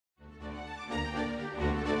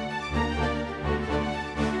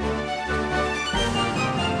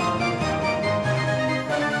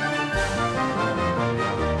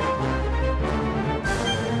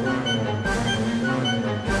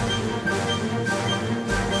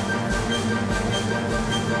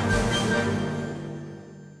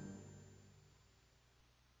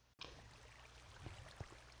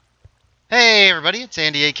everybody, it's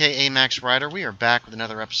Andy aka Max Rider. We are back with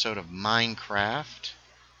another episode of Minecraft.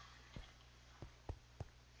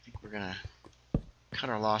 I think we're gonna cut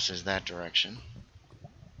our losses that direction.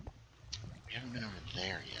 We haven't been over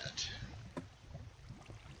there yet.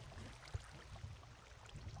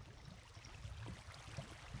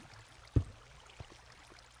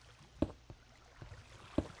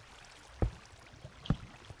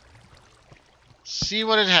 See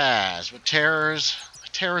what it has. What terrors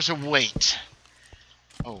await.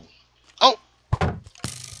 Oh. Oh!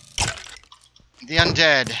 The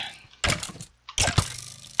undead.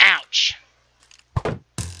 Ouch!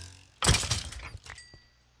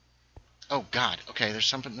 Oh god. Okay, there's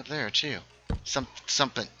something up there too.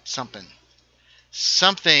 Something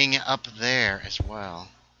up there as well.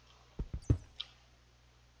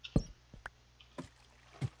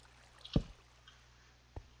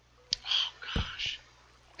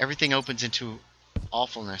 Everything opens into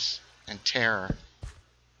awfulness and terror.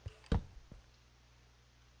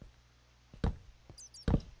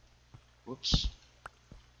 Whoops.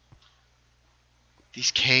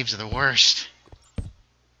 These caves are the worst.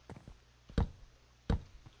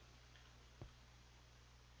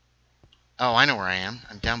 Oh, I know where I am.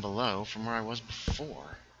 I'm down below from where I was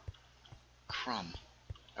before. Crumb.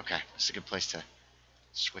 Okay, this is a good place to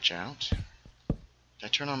switch out. Did I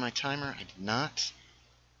turn on my timer? I did not.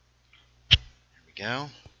 Go.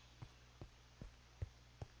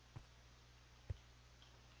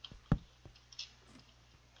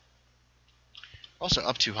 Also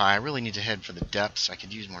up too high. I really need to head for the depths. I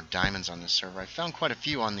could use more diamonds on this server. I found quite a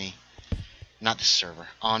few on the... Not this server.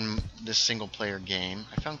 On this single player game.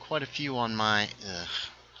 I found quite a few on my...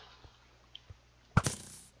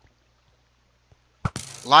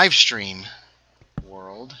 live stream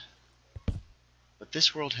world. But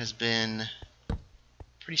this world has been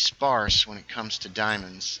pretty sparse when it comes to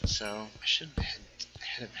diamonds, so I should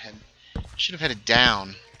have headed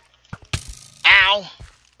down. Ow!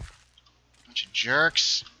 Bunch of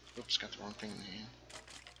jerks. Oops, got the wrong thing in the hand.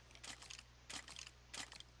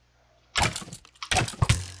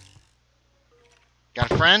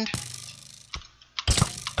 Got a friend?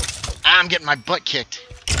 I'm getting my butt kicked.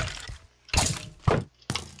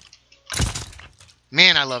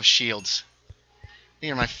 Man, I love shields.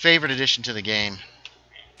 They are my favorite addition to the game.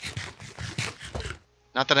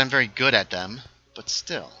 Not that I'm very good at them, but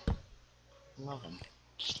still. Love them.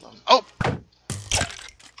 Just love them. Oh!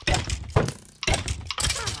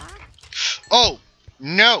 Oh!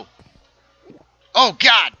 No! Oh,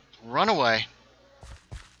 God! Run away.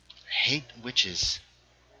 I hate witches.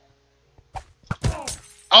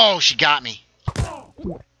 Oh, she got me.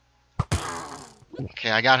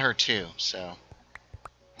 Okay, I got her too, so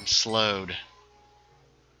I'm slowed.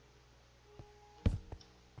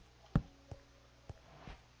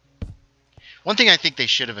 One thing I think they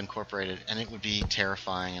should have incorporated, and it would be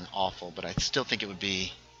terrifying and awful, but I still think it would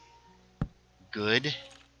be good,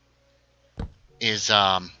 is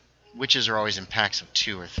witches are always in packs of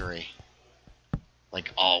 2 or 3.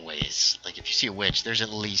 Like, always. Like, if you see a witch, there's at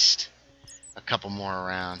least a couple more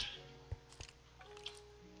around.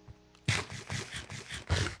 Okay,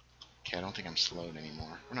 I don't think I'm slowed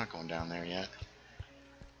anymore. We're not going down there yet.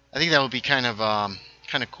 I think that would be kind of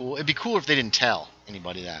cool. It'd be cooler if they didn't tell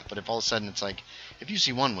anybody that. But if all of a sudden it's like, if you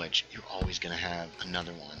see one witch, you're always going to have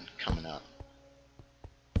another one coming up.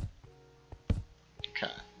 Okay.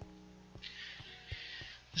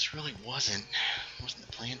 This really wasn't the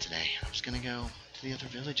plan today. I was going to go to the other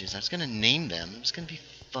villages. I was going to name them. It was going to be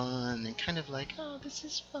fun and kind of like, oh, this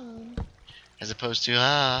is fun. As opposed to,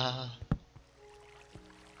 ah.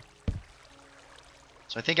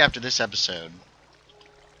 So I think after this episode...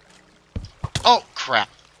 Oh, crap.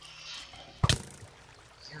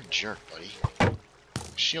 You're a jerk, buddy.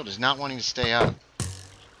 Shield is not wanting to stay up.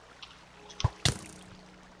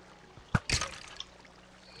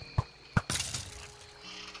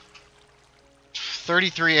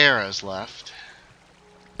 $33 arrows left.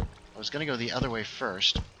 I was going to go the other way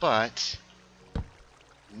first, but...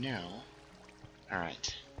 No.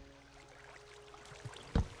 Alright.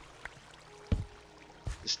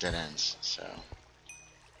 This dead ends, so...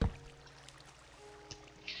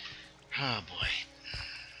 Oh boy.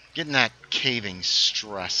 Getting that caving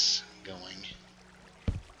stress going.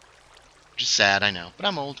 Which is sad, I know, but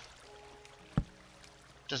I'm old.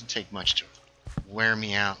 Doesn't take much to wear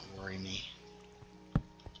me out and worry me.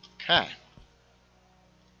 Okay.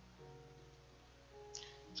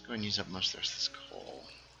 Let's go ahead and use up most of this coal.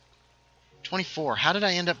 24. How did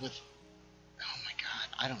I end up with... Oh my god,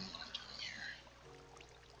 I don't know what I'm doing here.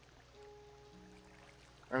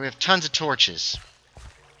 Alright, we have tons of torches.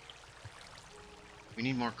 We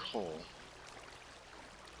need more coal.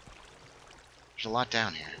 There's a lot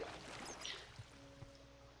down here.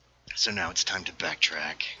 So now it's time to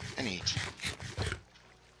backtrack and eat.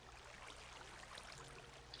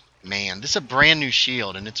 Man, this is a brand new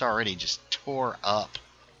shield, and it's already just tore up.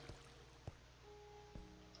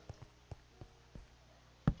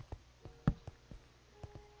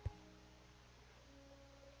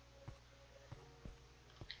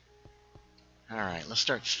 Alright, let's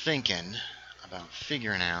start thinking about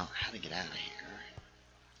figuring out how to get out of here.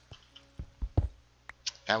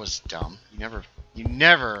 That was dumb. You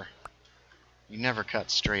never cut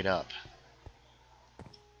straight up.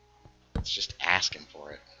 It's just asking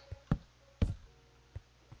for it.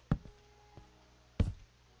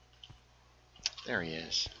 There he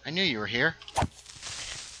is. I knew you were here.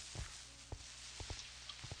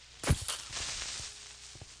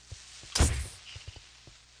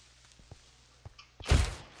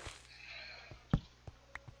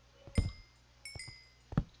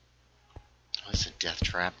 There's a death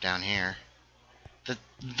trap down here.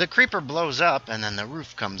 The creeper blows up and then the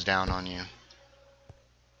roof comes down on you.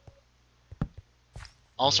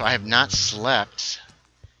 Also, I have not slept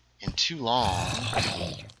in too long.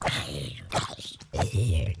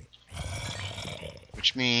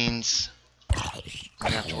 Which means I'm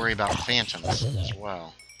going to have to worry about phantoms as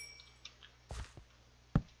well.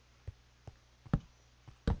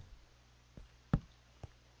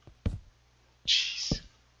 Jeez.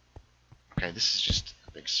 Okay, this is just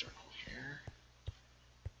a big circle here.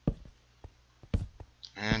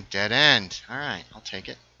 And dead end. Alright, I'll take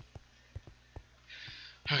it.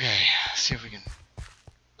 Okay, let's see if we can...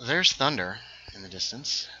 There's thunder in the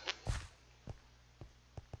distance.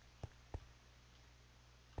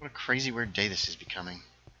 What a crazy weird day this is becoming.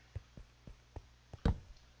 I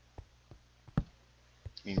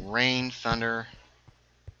mean, rain, thunder.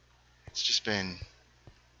 It's just been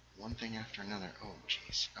one thing after another. Oh,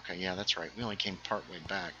 jeez. Okay, yeah, that's right. We only came part way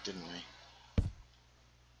back, didn't we?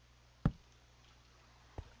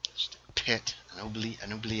 Just a pit, an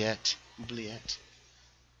oubliette.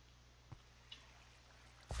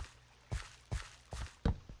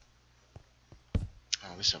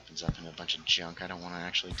 Oh, this opens up in a bunch of junk I don't want to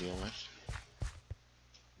actually deal with.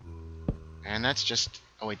 And that's just...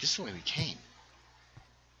 Oh wait, this is the way we came.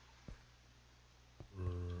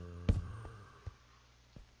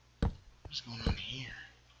 What's going on here?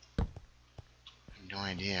 I have no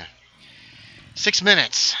idea. 6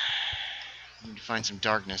 minutes! I need to find some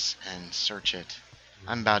darkness and search it.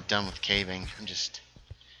 I'm about done with caving. I'm just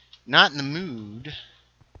not in the mood.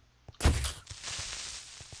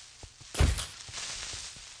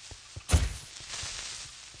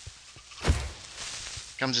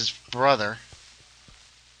 Comes his brother.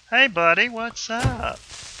 Hey buddy, what's up?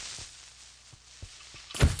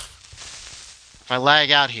 If I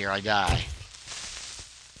lag out here, I die.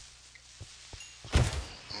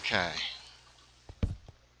 Okay.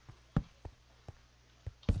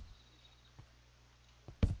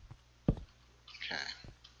 Okay.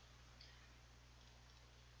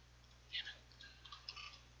 Damn it.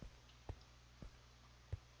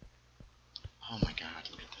 Oh my god,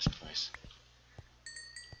 look at this place.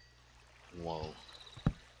 Whoa.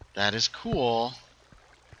 That is cool.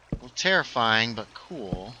 A little terrifying, but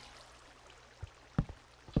cool.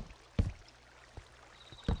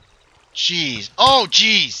 Jeez. Oh,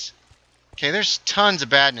 jeez! Okay, there's tons of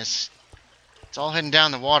badness. It's all heading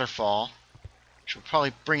down the waterfall, which will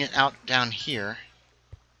probably bring it out down here.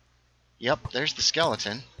 Yep, there's the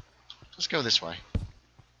skeleton. Let's go this way.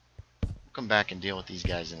 We'll come back and deal with these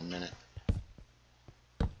guys in a minute.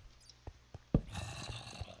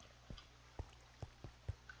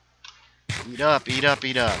 Eat up, eat up,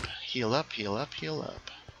 eat up. Heal up, heal up, heal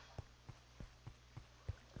up.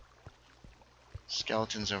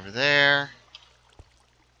 Skeletons over there.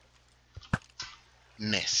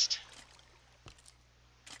 Missed.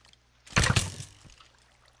 Oh,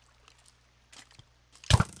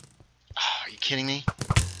 are you kidding me?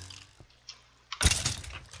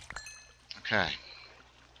 Okay.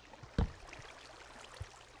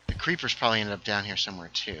 The creepers probably ended up down here somewhere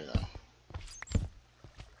too, though.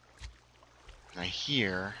 I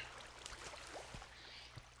hear...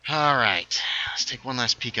 Alright, let's take one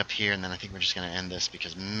last peek up here, and then I think we're just going to end this,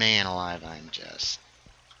 because man alive, I'm just...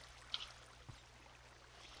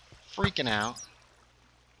 freaking out.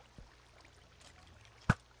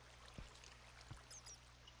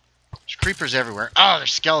 There's creepers everywhere. Oh,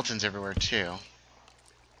 there's skeletons everywhere, too.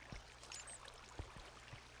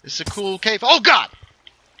 This is a cool cave. Oh, God!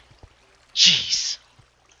 Jeez.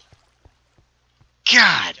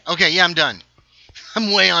 God! Okay, yeah, I'm done.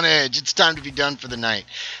 I'm way on edge. It's time to be done for the night.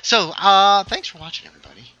 So, thanks for watching,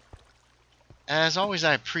 everybody. As always,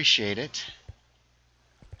 I appreciate it.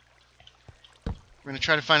 We're going to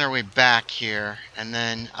try to find our way back here, and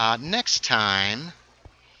then next time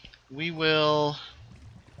we're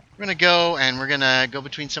going to go and we're going to go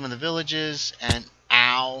between some of the villages and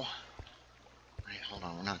ow. Alright, hold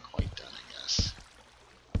on, we're not quite done, I guess.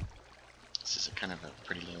 This is a kind of a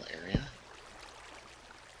pretty little area.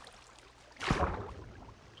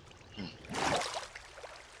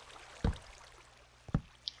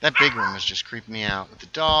 That big room was just creeping me out with the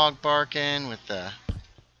dog barking, with the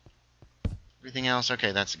everything else.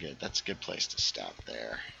 Okay, that's good. That's a good place to stop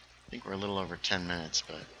there. I think we're a little over 10 minutes,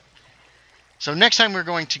 but so next time we're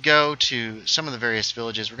going to go to some of the various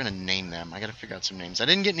villages. We're going to name them. I got to figure out some names. I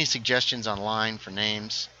didn't get any suggestions online for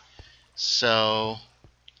names, so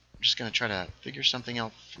I'm just going to try to figure something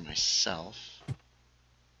out for myself.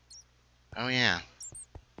 Oh yeah,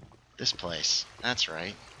 this place. That's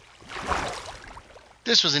right.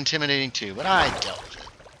 This was intimidating too, but I dealt with it.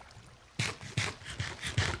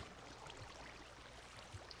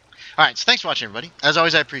 Alright, so thanks for watching, everybody. As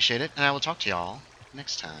always, I appreciate it, and I will talk to y'all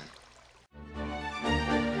next time.